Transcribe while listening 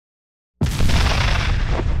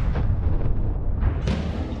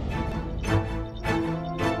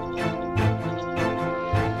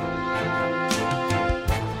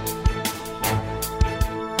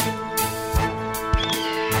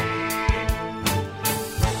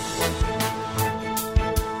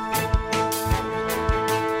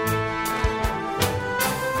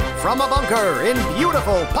from a bunker in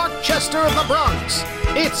beautiful Parkchester, the Bronx,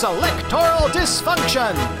 it's Electoral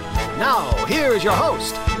Dysfunction. Now, here's your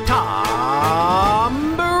host,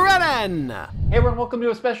 Tom Brennan. Hey everyone, welcome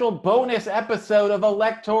to a special bonus episode of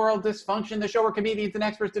Electoral Dysfunction, the show where comedians and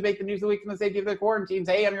experts debate the news of the week from the safety of their quarantines.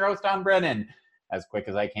 Hey, I'm your host, Tom Brennan. As quick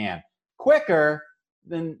as I can. Quicker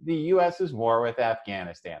than the U.S.'s war with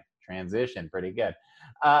Afghanistan. Transition, pretty good.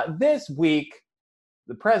 This week,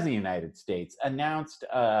 the President of the United States announced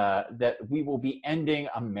that we will be ending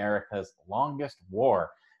America's longest war.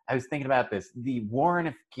 I was thinking about this. The war in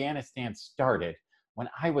Afghanistan started when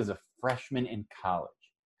I was a freshman in college.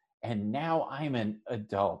 And now I'm an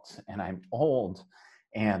adult and I'm old.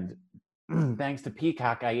 And thanks to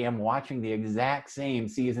Peacock, I am watching the exact same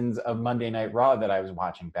seasons of Monday Night Raw that I was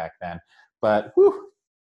watching back then. But whew,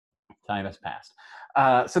 time has passed.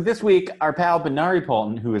 So this week, our pal Benari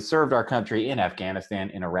Polton, who has served our country in Afghanistan,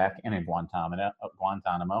 in Iraq, and in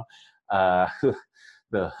Guantanamo,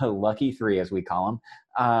 the lucky three, as we call them,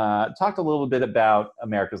 talked a little bit about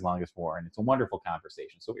America's longest war, and it's a wonderful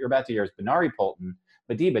conversation. So what you're about to hear is Benari Polton,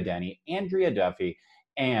 Madiba Denny, Andrea Duffy,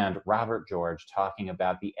 and Robert George talking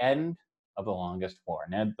about the end of the longest war.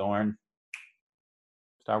 Ned Thorne,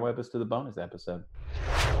 star web us to the bonus episode.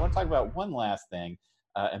 I want to talk about one last thing.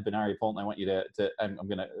 And Benari Polton, I want you I'm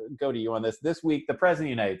going to go to you on this. This week, the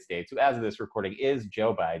President of the United States, who as of this recording is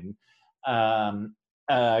Joe Biden,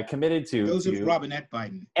 committed to Robinette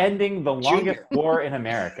Biden. Ending the longest war in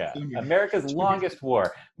America. America's longest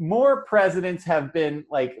war. More presidents of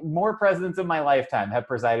my lifetime have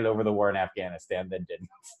presided over the war in Afghanistan than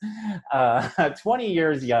didn't. 20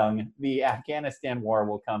 years young, the Afghanistan war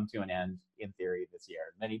will come to an end, in theory, this year.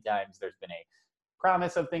 Many times there's been a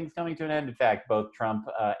promise of things coming to an end. In fact, both Trump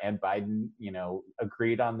and Biden,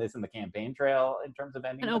 agreed on this in the campaign trail in terms of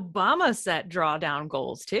ending. And Obama set drawdown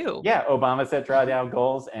goals too. Yeah, Obama set drawdown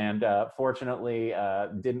goals, and fortunately,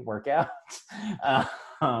 didn't work out.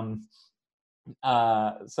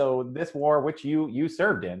 So this war, which you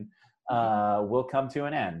served in, will come to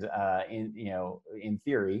an end in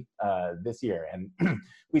theory this year. And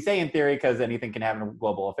we say in theory because anything can happen in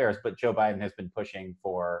global affairs, but Joe Biden has been pushing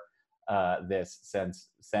for this since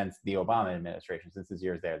the Obama administration, since his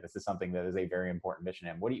years there. This is something that is a very important mission.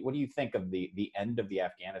 And what do you think of the end of the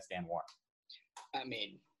Afghanistan war? I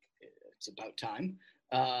mean, it's about time.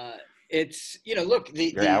 It's look,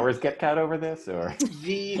 your hours get cut over this, or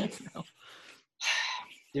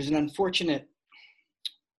there's an unfortunate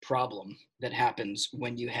problem that happens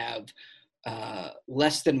when you have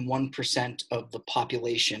less than 1% of the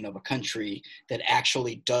population of a country that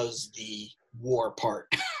actually does the war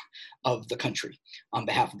part of the country on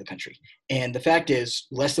behalf of the country. And the fact is,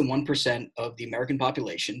 less than 1% of the American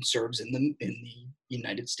population serves in the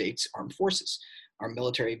United States Armed Forces. Our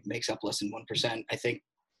military makes up less than 1%. I think,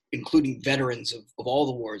 including veterans of all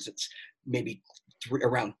the wars, it's maybe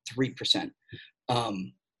around 3%.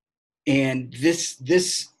 And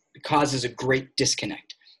this causes a great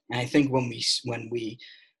disconnect. And I think when we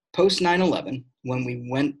post 9/11, when we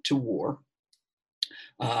went to war,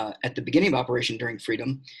 at the beginning of Operation Enduring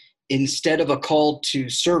Freedom, instead of a call to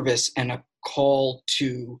service and a call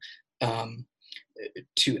to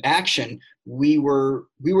action, we were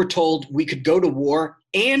told we could go to war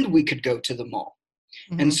and we could go to the mall.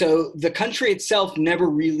 Mm-hmm. And so the country itself never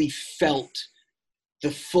really felt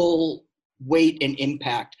the full weight and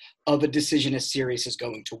impact of a decision as serious as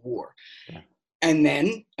going to war. Yeah. And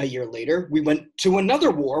then a year later, we went to another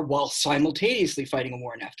war while simultaneously fighting a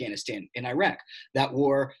war in Afghanistan, in Iraq. That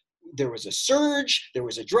war, there was a surge, there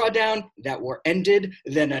was a drawdown, that war ended.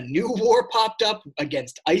 Then a new war popped up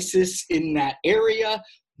against ISIS in that area.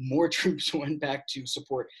 More troops went back to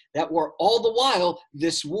support that war. All the while,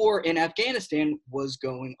 this war in Afghanistan was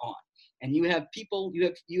going on. And you have people, you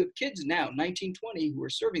have kids now, 19, 20, who are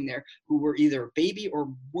serving there, who were either a baby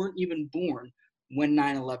or weren't even born when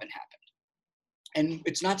 9/11 happened. And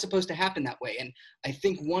it's not supposed to happen that way. And I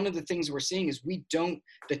think one of the things we're seeing is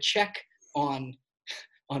the check on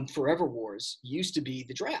forever wars used to be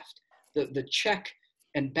the draft. The check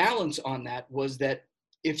and balance on that was that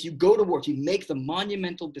if you go to war, if you make the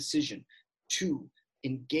monumental decision to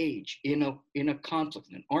engage in a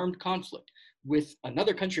conflict, an armed conflict with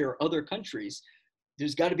another country or other countries,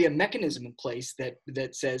 there's got to be a mechanism in place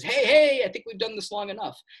that says, hey, I think we've done this long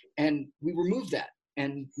enough. And we removed that.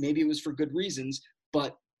 And maybe it was for good reasons,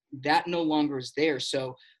 but that no longer is there.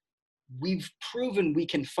 So we've proven we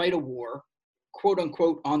can fight a war, quote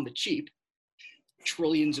unquote, on the cheap,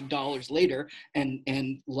 trillions of dollars later,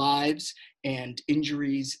 and lives and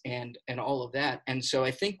injuries and all of that. And so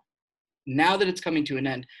I think now that it's coming to an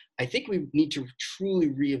end, I think we need to truly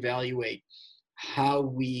reevaluate how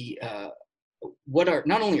we what are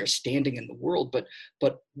not only our standing in the world, but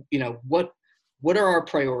what are our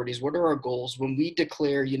priorities? What are our goals when we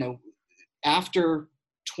declare? After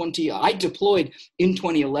I deployed in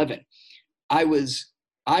 2011. I was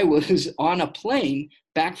on a plane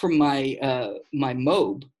back from my my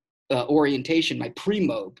MOB orientation, my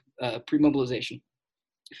pre-MOB pre-mobilization,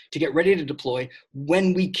 to get ready to deploy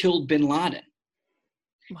when we killed bin Laden.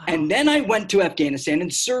 Wow. And then I went to Afghanistan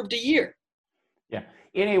and served a year. Yeah.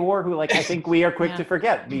 In a war I think we are quick to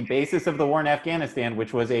forget the basis of the war in Afghanistan,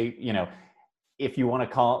 which was if you want to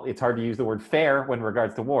call, it's hard to use the word fair when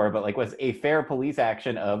regards to war, but was a fair police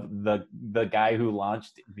action of the guy who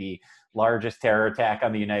launched the largest terror attack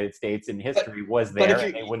on the United States in history was there,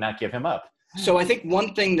 and they would not give him up. So I think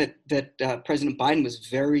one thing that President Biden was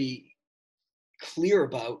very clear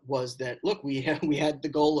about was that, look, we had the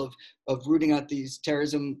goal of rooting out these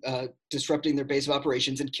terrorism, disrupting their base of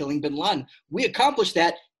operations and killing bin Laden. We accomplished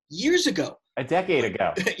that years ago. A decade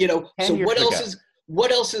ago. So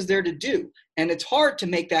what else is there to do? And it's hard to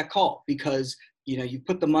make that call because, you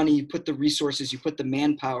put the money, you put the resources, you put the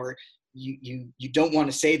manpower. You don't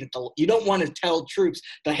want to say that you don't want to tell troops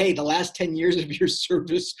that, hey, the last 10 years of your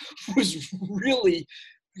service was really,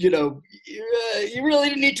 you really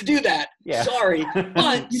didn't need to do that. Yeah. Sorry,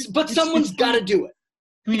 but someone's got to do it.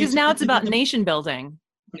 Because now it's about nation building.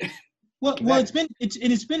 Well, it's been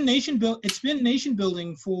nation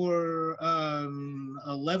building for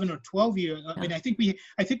 11 or 12 years. I mean, I think we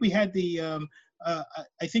had the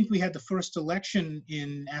first election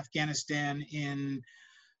in Afghanistan in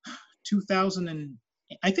 2000, and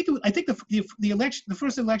I think the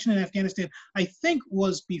first election in Afghanistan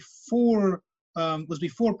was before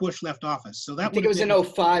Bush left office. So that I think it was in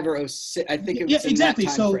 05 or 06. I think it was exactly.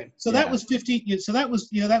 That was 15. So that was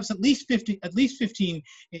that was at least 15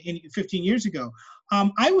 years ago.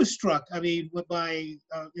 I was struck. I mean, by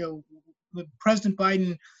when President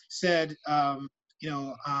Biden said, I'm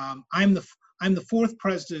the fourth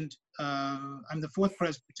president. I'm the fourth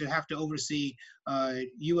president to have to oversee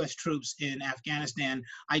U.S. troops in Afghanistan.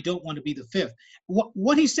 I don't want to be the fifth.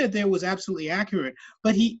 What he said there was absolutely accurate,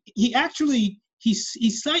 but he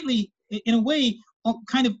slightly, in a way,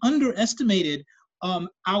 kind of underestimated the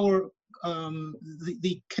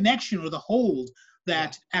connection or the hold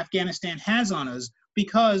that Afghanistan has on us,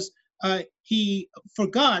 because he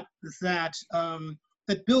forgot that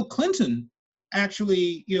that Bill Clinton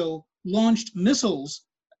actually launched missiles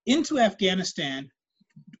into Afghanistan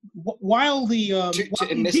while the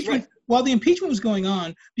impeachment was going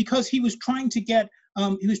on, because he was trying to get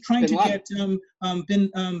bin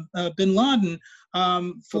Laden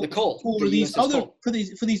for the coal, for these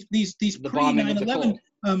pre 9/11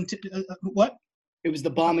 what? It was the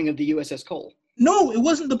bombing of the USS Cole. No, it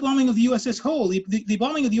wasn't the bombing of the USS Cole. The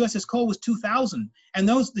bombing of the USS Cole was 2000, and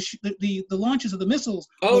the launches of the missiles.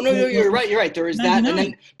 Oh no, you're right. There is that, and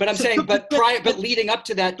then, but I'm saying, but leading up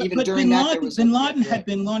to that, even during that, there was bin Laden had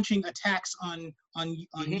been launching attacks on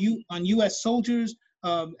U.S. soldiers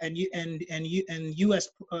and U.S.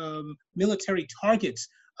 Military targets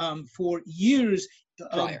for years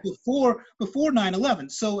before 9/11.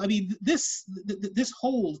 So I mean, this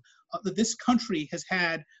hold that this country has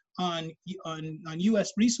had on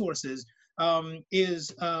U.S. resources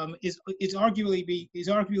is arguably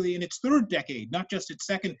in its third decade, not just its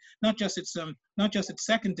second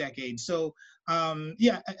decade. So and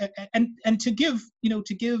to give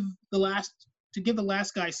the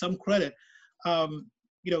last guy some credit,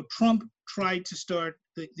 Trump tried to start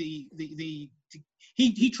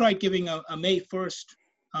he tried giving a May 1st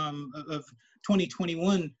of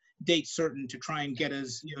 2021 date certain to try and get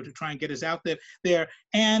us out there,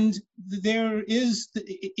 and there's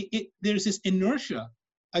this inertia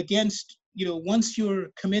against once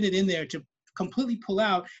you're committed in there to completely pull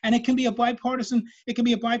out, and it can be a bipartisan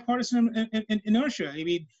inertia. I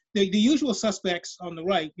mean, the usual suspects on the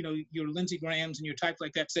right, your Lindsey Grahams and your types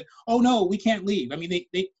like that, said, oh no, we can't leave. I mean,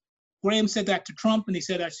 Graham said that to Trump, and he's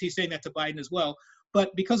saying that to Biden as well.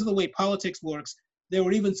 But because of the way politics works, there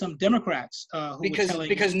were even some Democrats who were telling,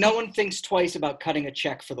 because no one thinks twice about cutting a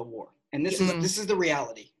check for the war, and this is the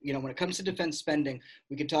reality. When it comes to defense spending,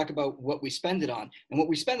 we can talk about what we spend it on, and what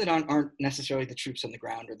we spend it on aren't necessarily the troops on the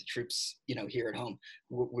ground or the troops here at home.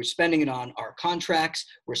 We're spending it on our contracts.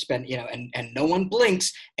 We're spending and no one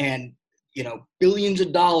blinks, and billions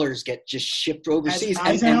of dollars get just shipped overseas.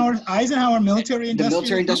 Eisenhower military the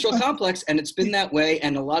military-industrial complex, and it's been that way.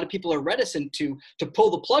 And a lot of people are reticent to pull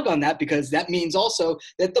the plug on that, because that means also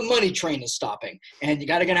that the money train is stopping, and you're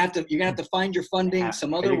gonna have to find your funding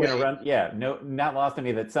some other way. Not lost on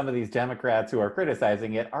me that some of these Democrats who are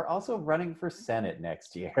criticizing it are also running for Senate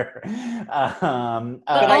next year.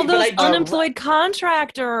 All those unemployed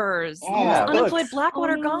contractors, unemployed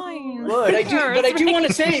Blackwater guys. But I do want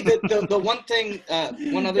to say that the one thing,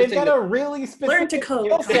 one other they've thing, got a really specific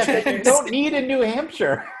skill set that you don't need in New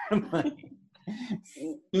Hampshire. One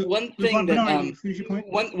other thing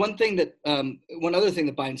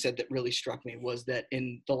that Biden said that really struck me was that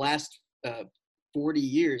in the last 40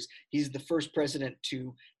 years, he's the first president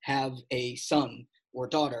to have a son or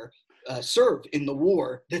daughter serve in the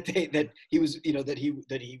war that he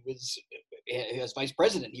was as vice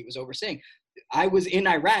president, he was overseeing. I was in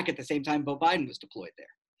Iraq at the same time Beau Biden was deployed there.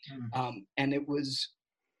 And it was,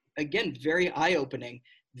 again, very eye-opening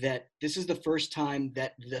that this is the first time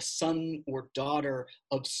that the son or daughter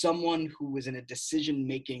of someone who was in a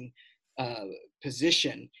decision-making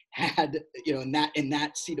position had, in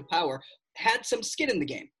that seat of power, had some skin in the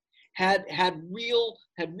game, had real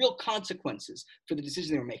consequences for the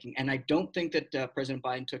decisions they were making. And I don't think that President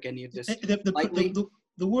Biden took any of this lightly.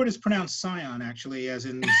 The word is pronounced scion, actually, as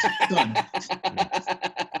in son.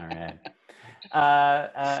 All right.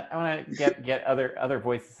 I want to get other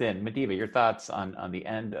voices in. Madiba, your thoughts on the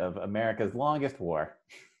end of America's longest war?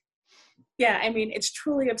 Yeah, I mean, it's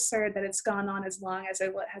truly absurd that it's gone on as long as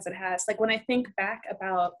it has. Like, when I think back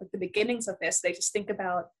about the beginnings of this, I just think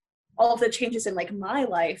about all of the changes in my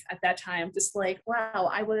life at that time. Just wow,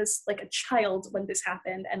 I was a child when this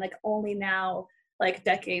happened, and only now,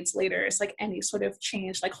 decades later, is any sort of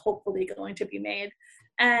change hopefully going to be made.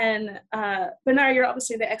 And Bernard, you're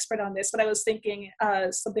obviously the expert on this, but I was thinking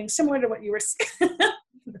something similar to what you were saying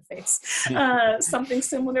in the face. Something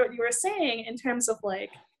similar to what you were saying in terms of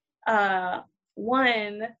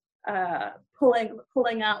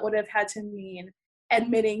pulling out would have had to mean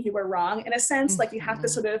admitting you were wrong in a sense. You have to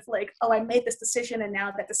sort of I made this decision and now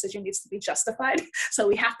that decision needs to be justified. So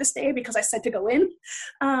we have to stay because I said to go in.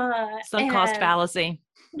 Sunk cost fallacy.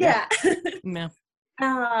 Yeah. Yeah.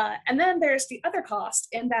 And then there's the other cost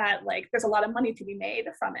in that there's a lot of money to be made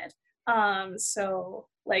from it. So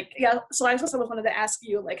I also wanted to ask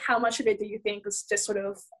you how much of it do you think is just sort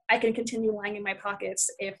of I can continue lying in my pockets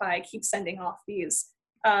if I keep sending off these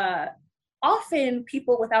often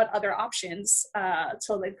people without other options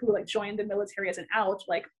who join the military as an out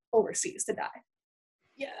overseas to die.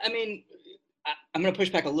 Yeah, I mean, I'm going to push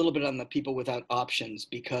back a little bit on the people without options,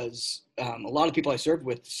 because a lot of people I served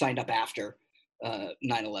with signed up after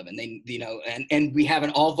 9/11. They, and we have an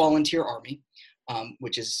all volunteer army,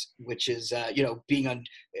 which is being on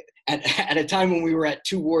at a time when we were at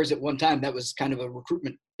 2 wars at one time. That was kind of a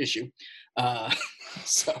recruitment issue.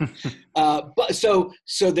 So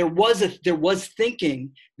there was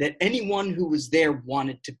thinking that anyone who was there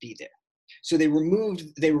wanted to be there. So they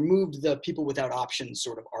removed the people without options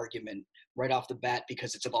sort of argument right off the bat,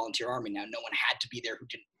 because it's a volunteer army now. No one had to be there who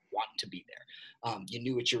didn't want to be there. You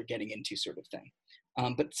knew what you were getting into, sort of thing.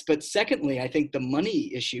 But secondly, I think the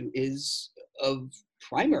money issue is of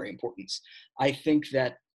primary importance. I think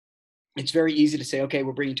that it's very easy to say, okay,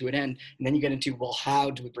 we're bringing it to an end. And then you get into, well, how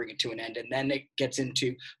do we bring it to an end? And then it gets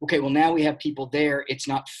into, okay, well, now we have people there. It's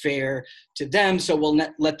not fair to them. So we'll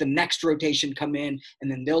let the next rotation come in,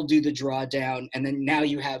 and then they'll do the drawdown. And then now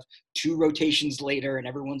you have 2 rotations later, and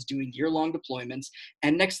everyone's doing year-long deployments.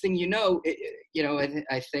 And next thing you know,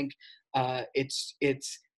 I think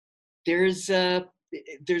there's a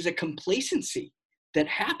complacency that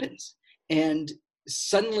happens. And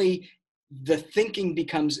suddenly the thinking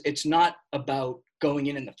becomes, it's not about going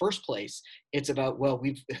in the first place. It's about, well,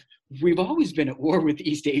 we've always been at war with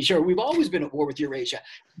East Asia, or we've always been at war with Eurasia.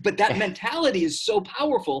 But that mentality is so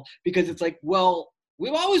powerful, because it's well,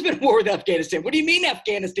 we've always been at war with Afghanistan. What do you mean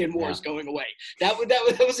Afghanistan war is going away? That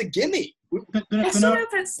was a gimme. It sort of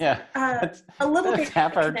is a little bit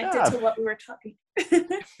connected to what we were talking.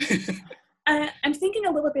 I'm thinking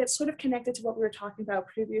a little bit sort of connected to what we were talking about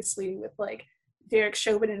previously with Derek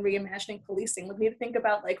Chauvin and reimagining policing. We need to think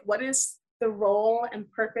about what is the role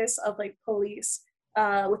and purpose of police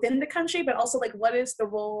within the country, but also what is the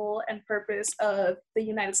role and purpose of the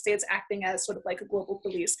United States acting as sort of a global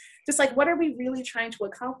police. Just what are we really trying to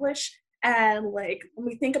accomplish? And when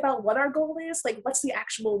we think about what our goal is, what's the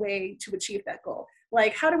actual way to achieve that goal?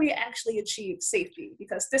 How do we actually achieve safety?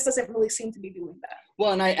 Because this doesn't really seem to be doing that.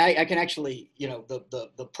 Well, and I can actually,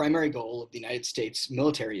 the primary goal of the United States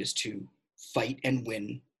military is to fight and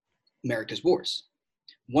win America's wars.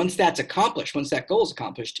 once that's accomplished, once that goal is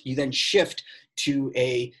accomplished, you then shift to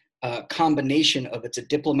a combination of it's a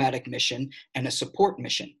diplomatic mission and a support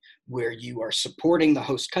mission, where you are supporting the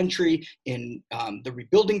host country in the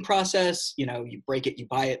rebuilding process, you break it, you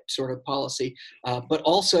buy it sort of policy, but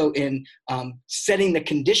also in setting the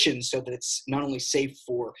conditions so that it's not only safe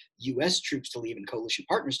for US troops to leave and coalition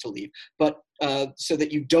partners to leave, but so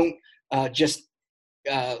that you don't just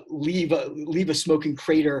leave a smoking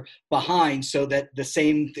crater behind, so that the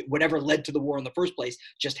same whatever led to the war in the first place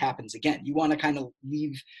just happens again. You want to kind of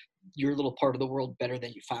leave your little part of the world better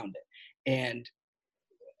than you found it. And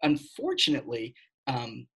unfortunately,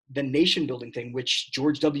 the nation building thing, which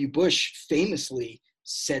George W. Bush famously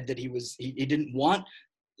said that he didn't want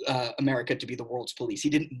America to be the world's police. He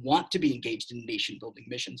didn't want to be engaged in nation building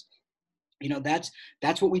missions. That's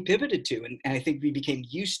what we pivoted to. And I think we became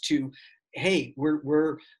used to, hey,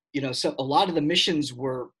 we're so a lot of the missions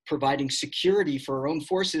were providing security for our own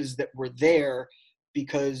forces that were there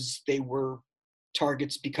because they were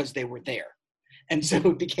targets because they were there. And so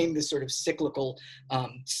it became this sort of cyclical,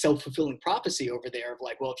 self-fulfilling prophecy over there of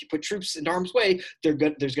like, well, if you put troops in harm's way, there's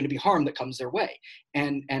going to be harm that comes their way.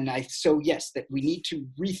 So yes, that we need to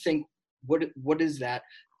rethink what is that.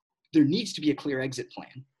 There needs to be a clear exit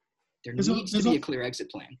plan. There's a clear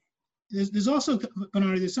exit plan. There's also,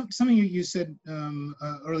 Bernard, there's something you said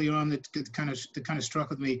earlier on that kind of struck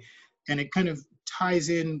with me, and it kind of ties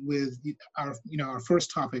in with our first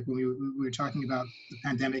topic when we were talking about the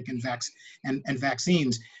pandemic and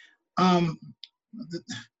vaccines. The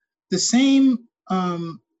same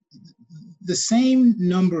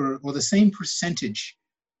number or the same percentage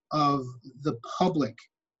of the public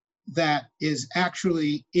that is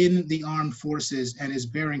actually in the armed forces and is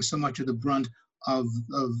bearing so much of the brunt of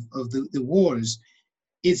the wars,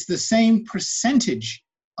 it's the same percentage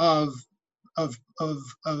of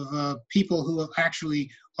people who actually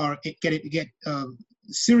get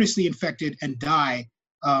seriously infected and die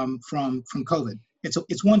from COVID.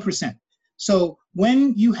 It's 1%. So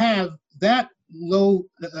when you have that low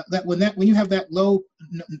when you have that low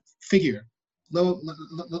figure,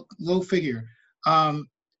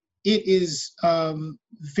 it is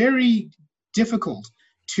very difficult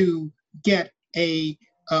to get the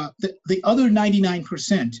other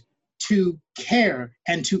 99% to care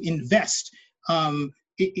and to invest.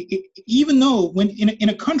 Even though when in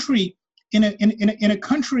a country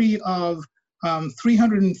of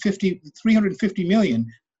 350 million,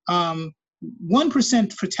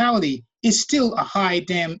 1% fatality is still a high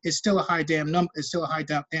damn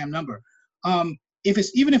number.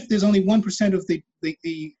 Even if there's only 1% of the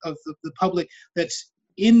public that's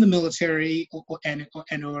in the military and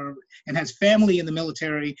has family in the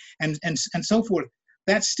military and so forth,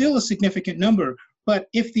 that's still a significant number. But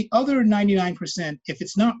if the other 99%,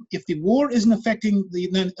 if the war isn't affecting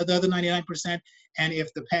the other 99%, and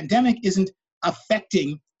if the pandemic isn't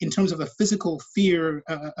affecting in terms of a physical fear,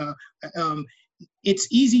 it's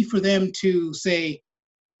easy for them to say,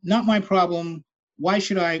 not my problem. Why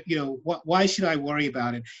should I worry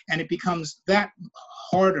about it? And it becomes that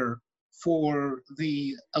harder for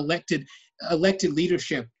the elected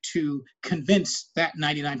leadership to convince that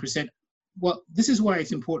 99%. Well, this is why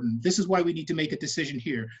it's important. This is why we need to make a decision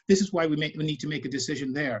here. This is why we need to make a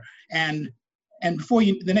decision there. And before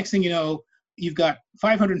the next thing you know, you've got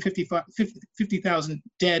 550,000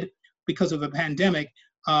 dead because of a pandemic,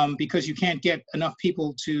 because you can't get enough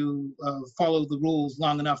people to follow the rules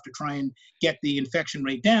long enough to try and get the infection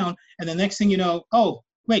rate down. And the next thing you know, oh,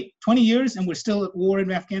 wait, 20 years and we're still at war in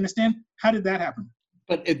Afghanistan? How did that happen?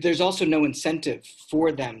 But there's also no incentive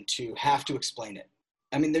for them to have to explain it.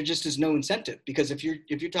 I mean, there just is no incentive, because if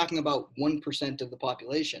you're talking about 1% of the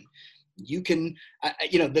population, you can,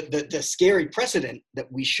 the scary precedent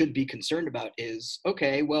that we should be concerned about is,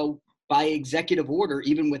 okay, well, by executive order,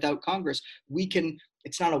 even without Congress,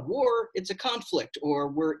 it's not a war, it's a conflict, or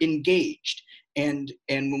we're engaged. And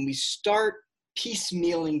when we start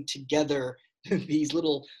piecemealing together these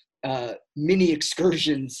little mini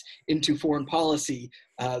excursions into foreign policy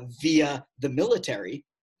via the military,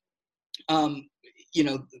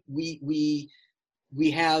 we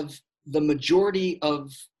have the majority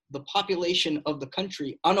of the population of the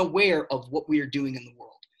country unaware of what we are doing in the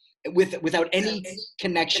world, without any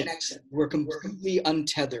connection. We're completely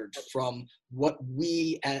untethered from what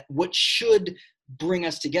should bring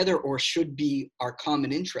us together or should be our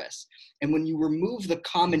common interests. And when you remove the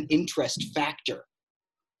common interest factor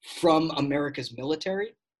from America's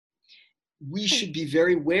military, we should be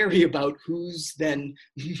very wary about who's then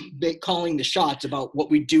calling the shots about what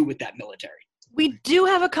we do with that military. We do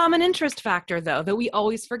have a common interest factor, though, that we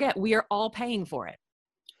always forget. We are all paying for it.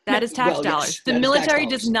 That is tax dollars. The military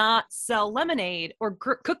does not sell lemonade or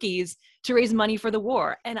cookies to raise money for the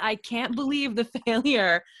war. And I can't believe the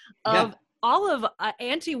failure of all of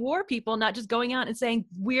anti-war people not just going out and saying,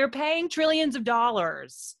 we're paying trillions of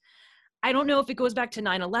dollars. I don't know if it goes back to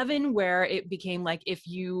 9/11, where it became like, if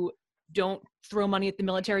you don't throw money at the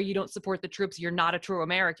military, you don't support the troops, you're not a true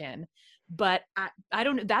American. But I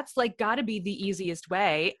don't know. That's like got to be the easiest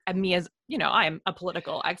way. And me, as you know, I am a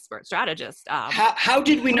political expert strategist. How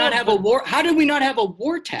did we not have a war? How did we not have a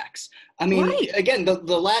war tax? I mean, again, the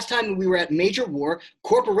last time we were at major war,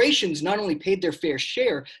 corporations not only paid their fair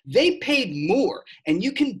share, they paid more. And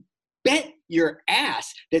you can bet your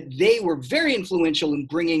ass that they were very influential in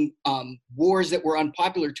bringing wars that were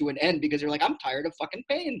unpopular to an end, because they're like, I'm tired of fucking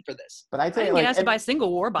paying for this. But I tell you, asked to buy a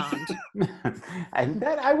single war bond. And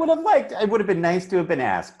that I would have liked. It would have been nice to have been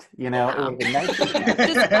asked. You know, it would have been nice to have been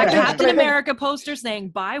asked. Just a Captain America poster saying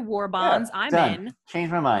 "Buy war bonds." I'm done. in.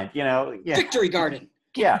 Change my mind. You know, Victory Garden.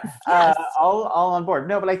 Yeah, Yes. all on board.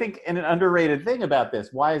 No, but I think an underrated thing about this,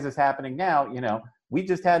 why is this happening now? You know, we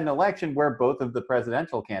just had an election where both of the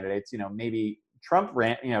presidential candidates, you know, maybe Trump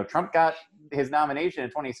got his nomination in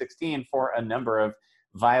 2016 for a number of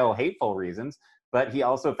vile, hateful reasons, but he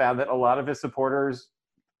also found that a lot of his supporters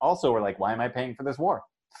also were like, why am I paying for this war?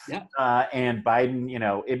 Yeah. And Biden, you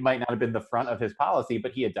know, it might not have been the front of his policy,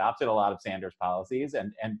 but he adopted a lot of Sanders policies,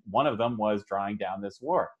 and one of them was drawing down this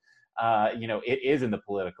war. You know, it is in the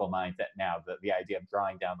political mindset now, the idea of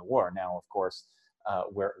drawing down the war. Now, of course,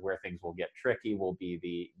 where things will get tricky will be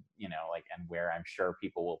the, you know, like, and where I'm sure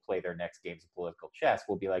people will play their next games of political chess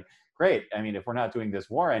will be like, great, I mean, if we're not doing this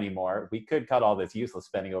war anymore, we could cut all this useless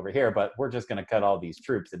spending over here, but we're just going to cut all these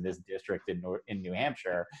troops in this district in New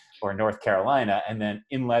Hampshire or North Carolina, and then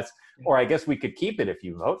or I guess we could keep it if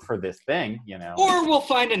you vote for this thing, you know. Or we'll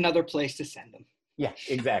find another place to send them. Yeah,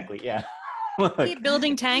 exactly, yeah. Keep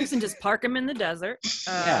building tanks and just park them in the desert.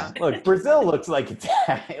 Yeah, look, Brazil looks like it's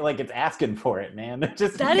asking for it, man.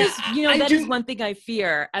 That is one thing I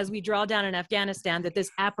fear as we draw down in Afghanistan, that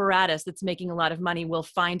this apparatus that's making a lot of money will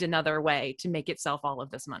find another way to make itself all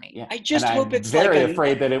of this money. Yeah. I just hope it's very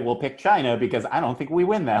afraid that it will pick China, because I don't think we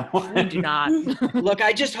win that one. We do not. Look,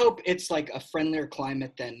 I just hope it's like a friendlier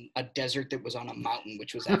climate than a desert that was on a mountain,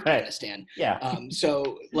 which was Afghanistan. Right. Yeah.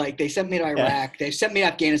 So like they sent me to Iraq, they've sent me to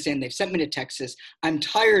Afghanistan, they've sent me to Texas. I'm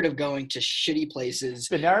tired of going to shitty places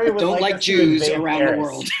that don't like Jews around Paris. The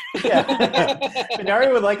world. Yeah.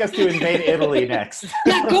 Benari would like us to invade Italy next.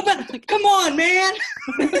 Yeah, go back. Come on, man.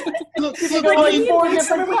 Look, like 4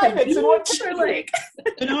 different climates in one like.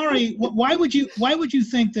 Benari, why would you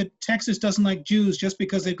think that Texas doesn't like Jews just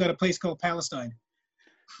because they've got a place called Palestine?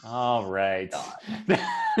 All right.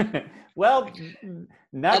 Well,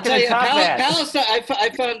 not going to top that. Palestine. I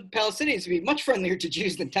found Palestinians to be much friendlier to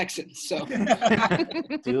Jews than Texans. So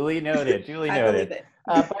duly noted. I believe it.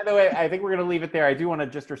 By the way, I think we're going to leave it there. I do want to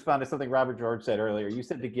just respond to something Robert George said earlier. You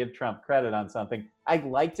said to give Trump credit on something. I'd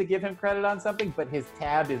like to give him credit on something, but his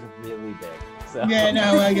tab is really big. So yeah,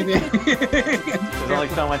 no, I get it. there's only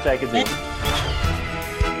so much I can do.